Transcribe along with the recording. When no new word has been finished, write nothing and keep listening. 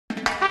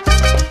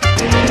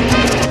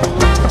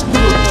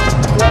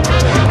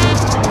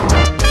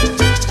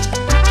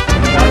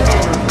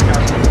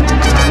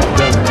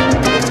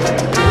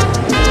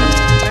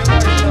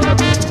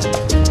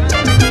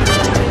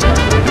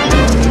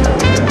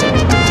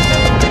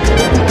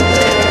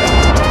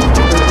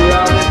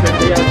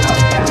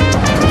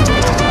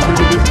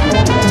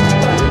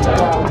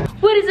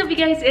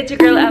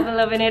it's your girl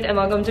Avelovinit and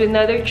welcome to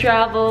another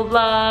travel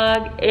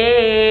vlog.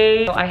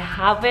 Hey! I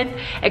haven't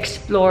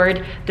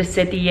explored the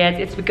city yet.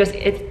 It's because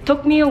it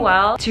took me a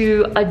while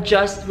to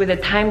adjust with the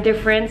time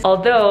difference.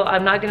 Although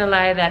I'm not gonna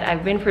lie that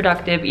I've been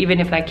productive even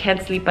if I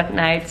can't sleep at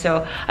night.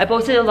 So I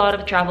posted a lot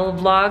of travel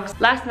vlogs.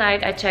 Last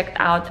night I checked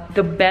out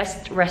the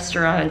best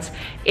restaurants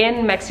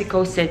in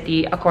Mexico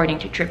City according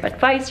to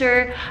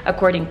TripAdvisor,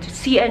 according to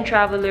CN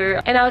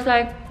Traveler, and I was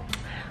like,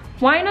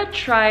 why not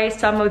try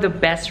some of the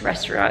best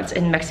restaurants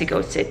in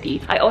Mexico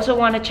City? I also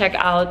want to check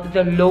out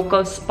the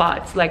local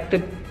spots, like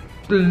the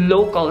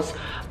locals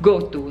go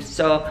to.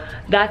 So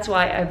that's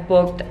why I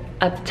booked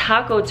a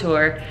taco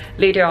tour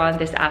later on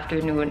this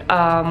afternoon.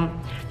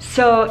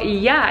 So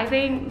yeah, I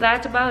think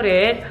that's about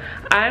it.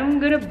 I'm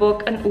gonna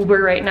book an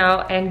Uber right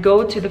now and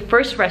go to the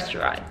first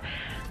restaurant.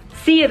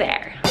 See you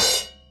there.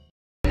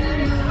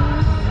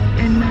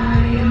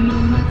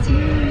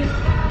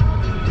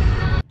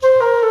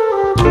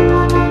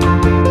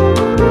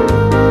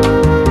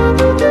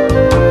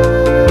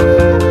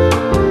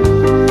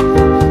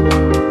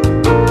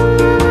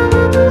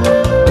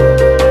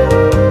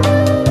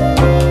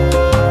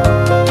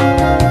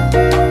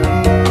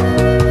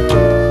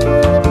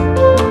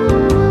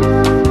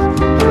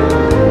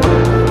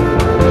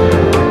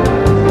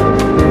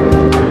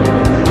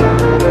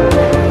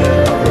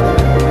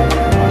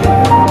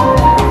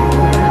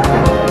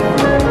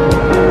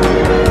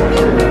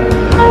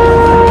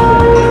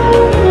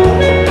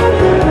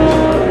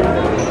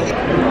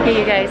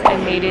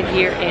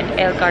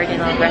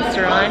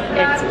 Restaurant.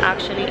 It's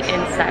actually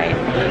inside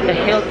the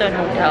Hilton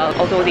Hotel.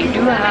 Although they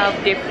do have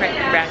different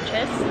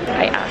branches,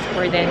 I asked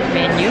for the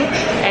menu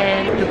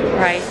and the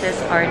prices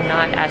are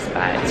not as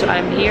bad. So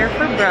I'm here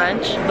for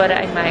brunch, but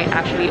I might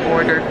actually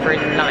order for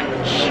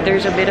lunch.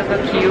 There's a bit of a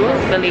queue.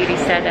 The lady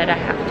said that I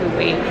have to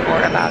wait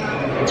for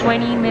about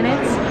 20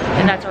 minutes,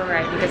 and that's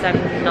alright because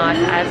I'm not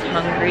as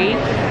hungry.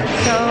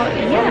 So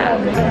yeah.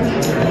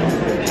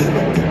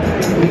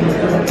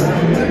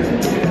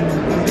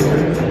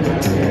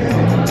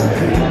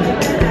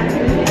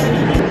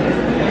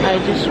 I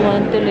just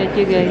want to let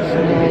you guys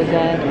know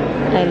that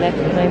I left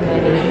my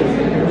money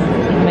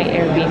in my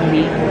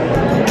Airbnb.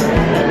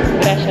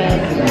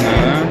 Gracias.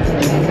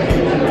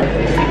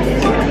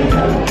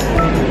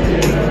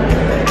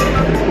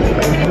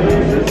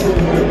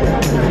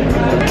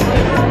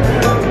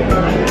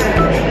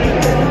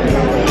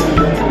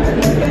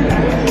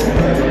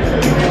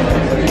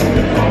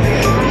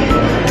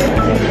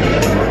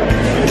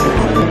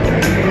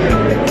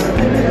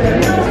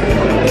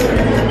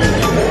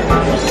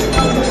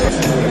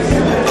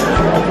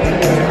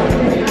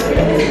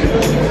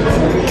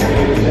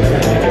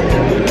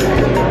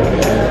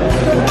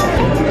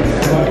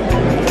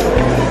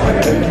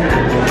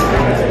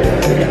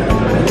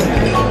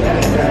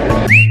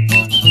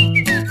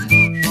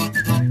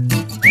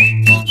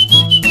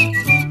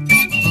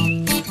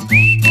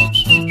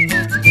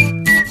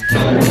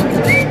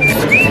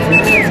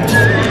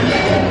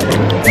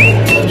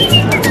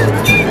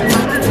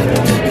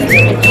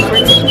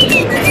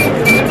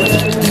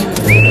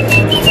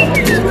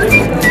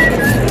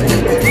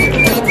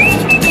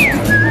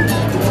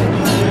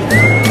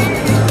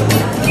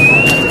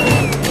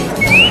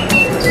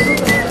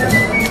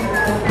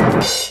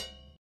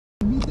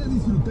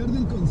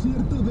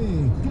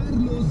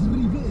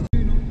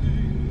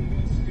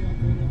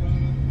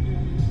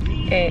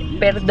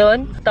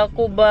 Perdón,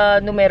 taco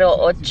ba numero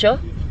 8?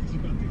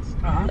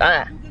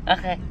 Ah,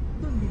 okay.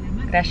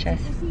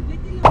 Gracias.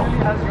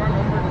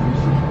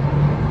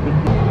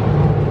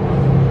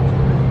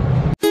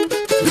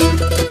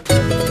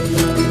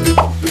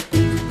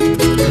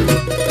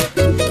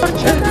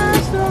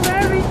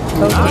 Strawberry.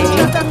 Okay.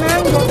 Horchata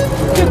mango.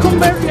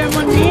 Cucumber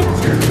lemonade.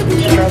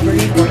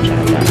 Strawberry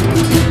horchata.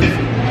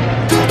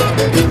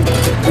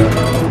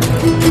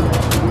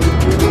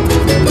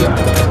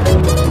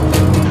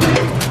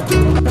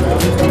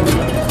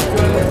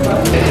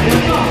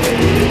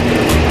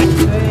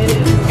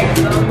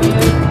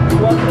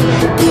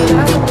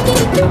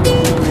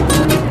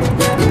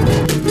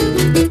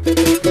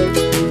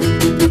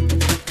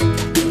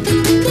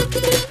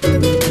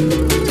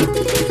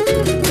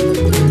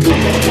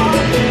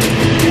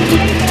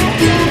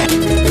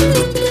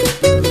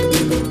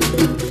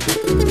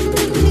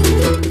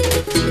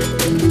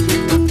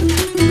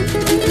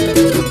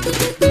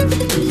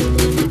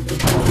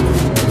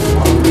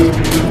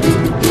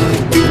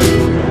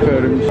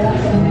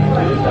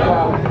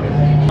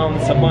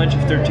 It's a bunch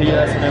of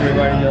tortillas and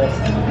everybody else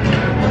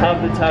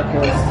have the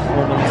tacos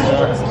for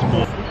themselves.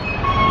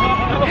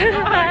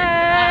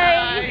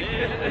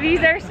 Hi! These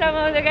are some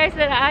of the guys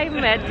that I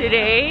met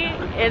today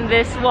in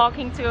this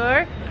walking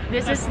tour.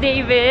 This is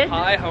David.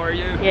 Hi, how are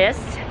you? Yes,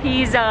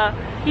 he's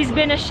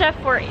been a chef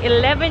for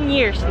 11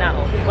 years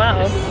now.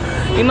 Wow.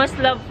 You must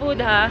love food,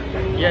 huh?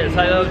 Yes,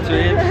 I love to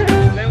eat.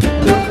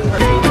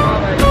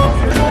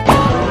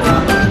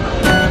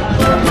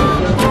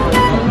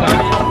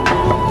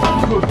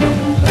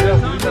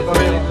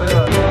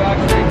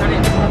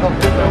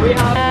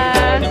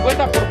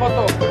 por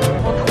foto.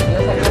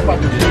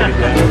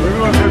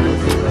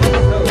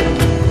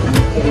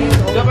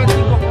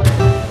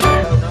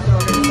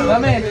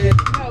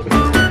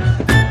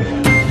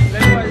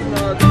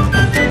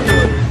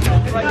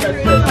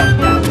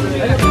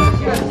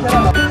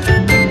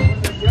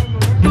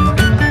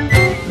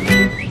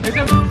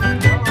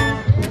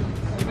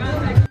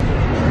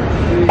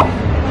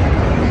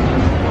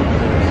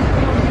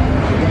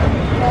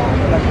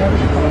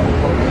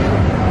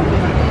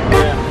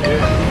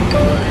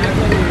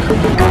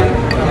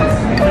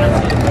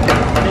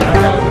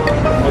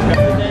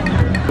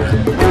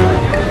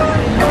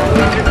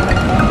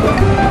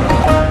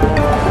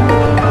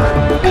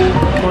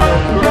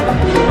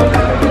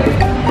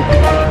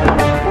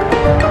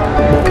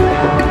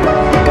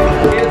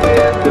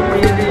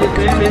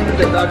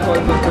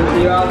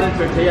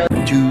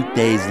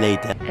 days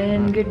later.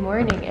 And good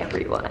morning,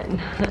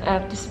 everyone. I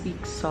have to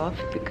speak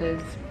soft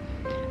because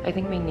I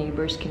think my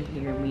neighbors can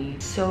hear me.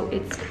 So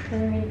it's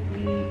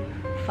currently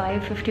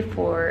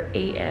 5:54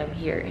 a.m.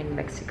 here in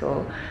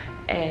Mexico,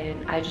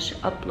 and I just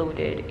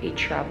uploaded a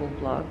travel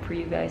vlog for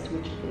you guys,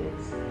 which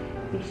is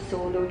the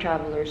solo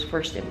traveler's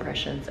first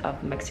impressions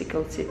of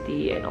Mexico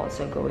City and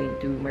also going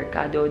to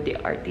Mercado de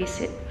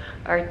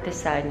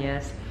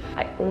Artesanías.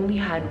 I only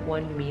had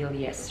one meal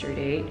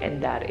yesterday, and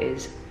that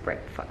is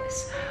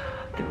breakfast.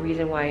 The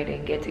reason why I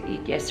didn't get to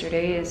eat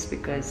yesterday is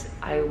because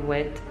I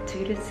went to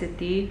the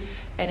city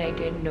and I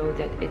didn't know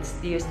that it's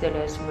Dios de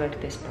los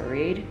Muertos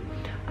parade.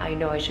 I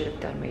know I should have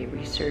done my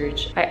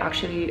research. I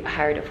actually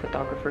hired a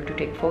photographer to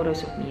take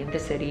photos of me in the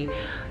city.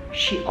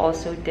 She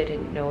also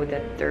didn't know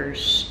that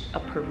there's a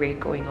parade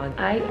going on.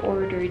 I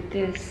ordered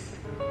this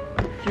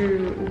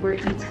through Uber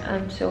Eats.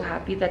 I'm so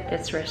happy that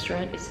this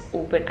restaurant is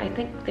open. I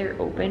think they're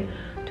open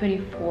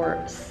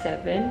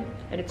 24/7,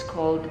 and it's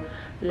called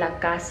La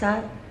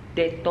Casa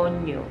de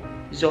Toño,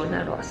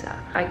 Zona Rosa.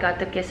 I got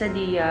the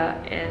quesadilla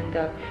and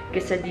the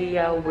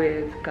quesadilla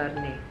with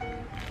carne.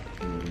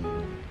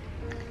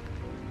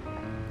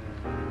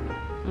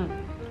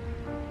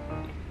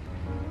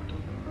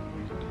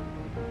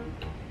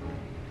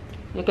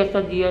 The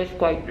quesadilla is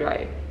quite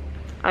dry.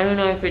 I don't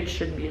know if it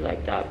should be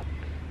like that.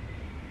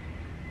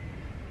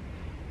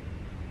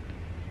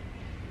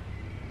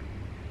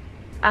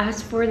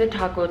 As for the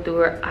taco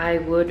tour, I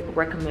would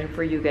recommend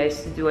for you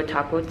guys to do a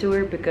taco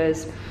tour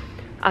because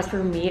as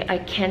for me, I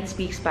can't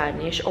speak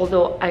Spanish,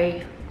 although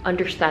I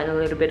understand a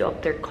little bit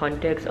of their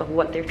context of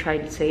what they're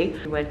trying to say.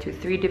 We went to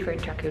 3 different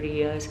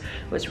taquerias.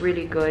 It was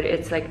really good.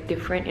 It's like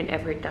different in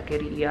every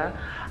taqueria.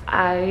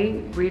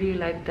 I really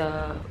like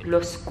the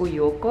Los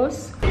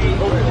Cuyocos.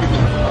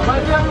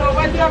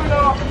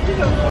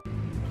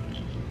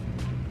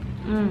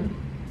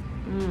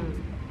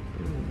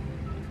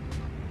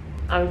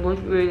 I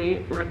would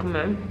really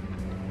recommend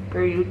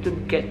for you to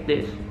get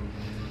this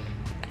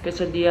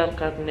quesadilla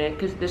carne,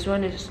 because this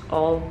one is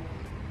all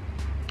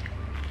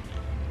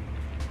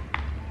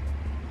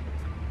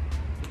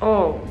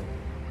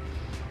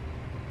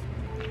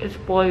it's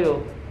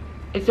pollo.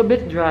 It's a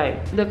bit dry.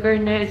 The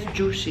carne is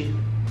juicy.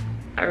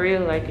 I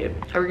really like it.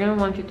 I really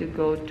want you to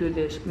go to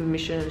this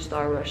Michelin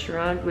star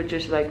restaurant, which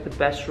is like the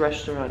best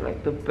restaurant,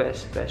 like the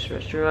best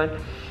restaurant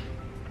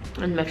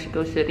in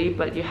Mexico City,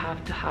 but you have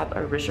to have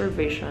a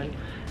reservation.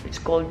 It's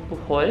called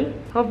Pujol.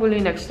 Hopefully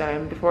next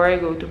time before I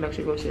go to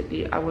Mexico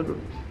City, I would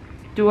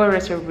do a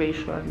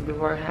reservation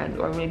beforehand,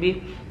 or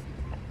maybe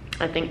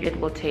I think it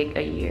will take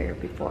a year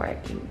before I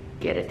can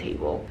get a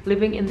table.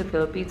 Living in the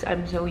Philippines,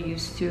 I'm so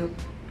used to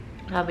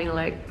having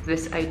like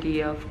this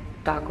idea of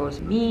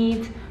tacos,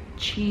 meat,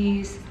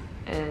 cheese,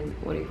 and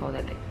what do you call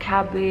that, like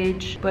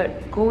cabbage.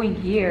 But going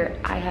here,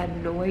 I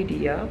had no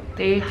idea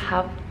they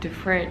have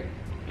different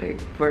like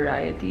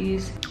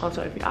varieties.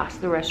 Also, if you ask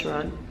the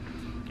restaurant,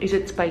 is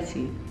it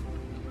spicy,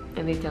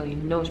 and they tell you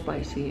no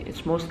spicy,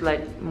 it's most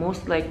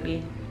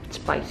likely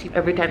spicy.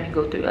 Every time you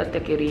go to a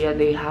taqueria,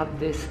 they have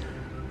this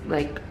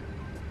like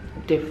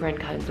different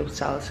kinds of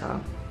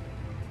salsa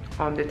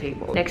on the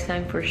table. Next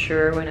time for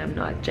sure, when I'm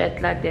not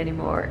jet lagged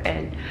anymore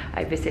and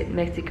I visit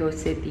Mexico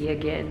City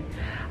again,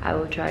 I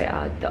will try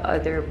out the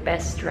other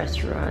best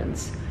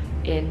restaurants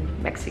in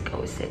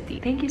Mexico City.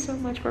 Thank you so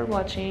much for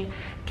watching.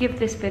 Give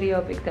this video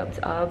a big thumbs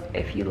up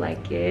if you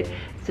like it.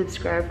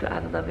 Subscribe to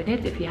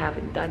Avelovinit if you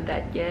haven't done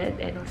that yet,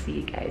 and I'll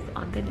see you guys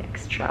on the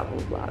next travel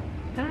vlog.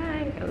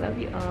 Bye. I love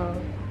you all.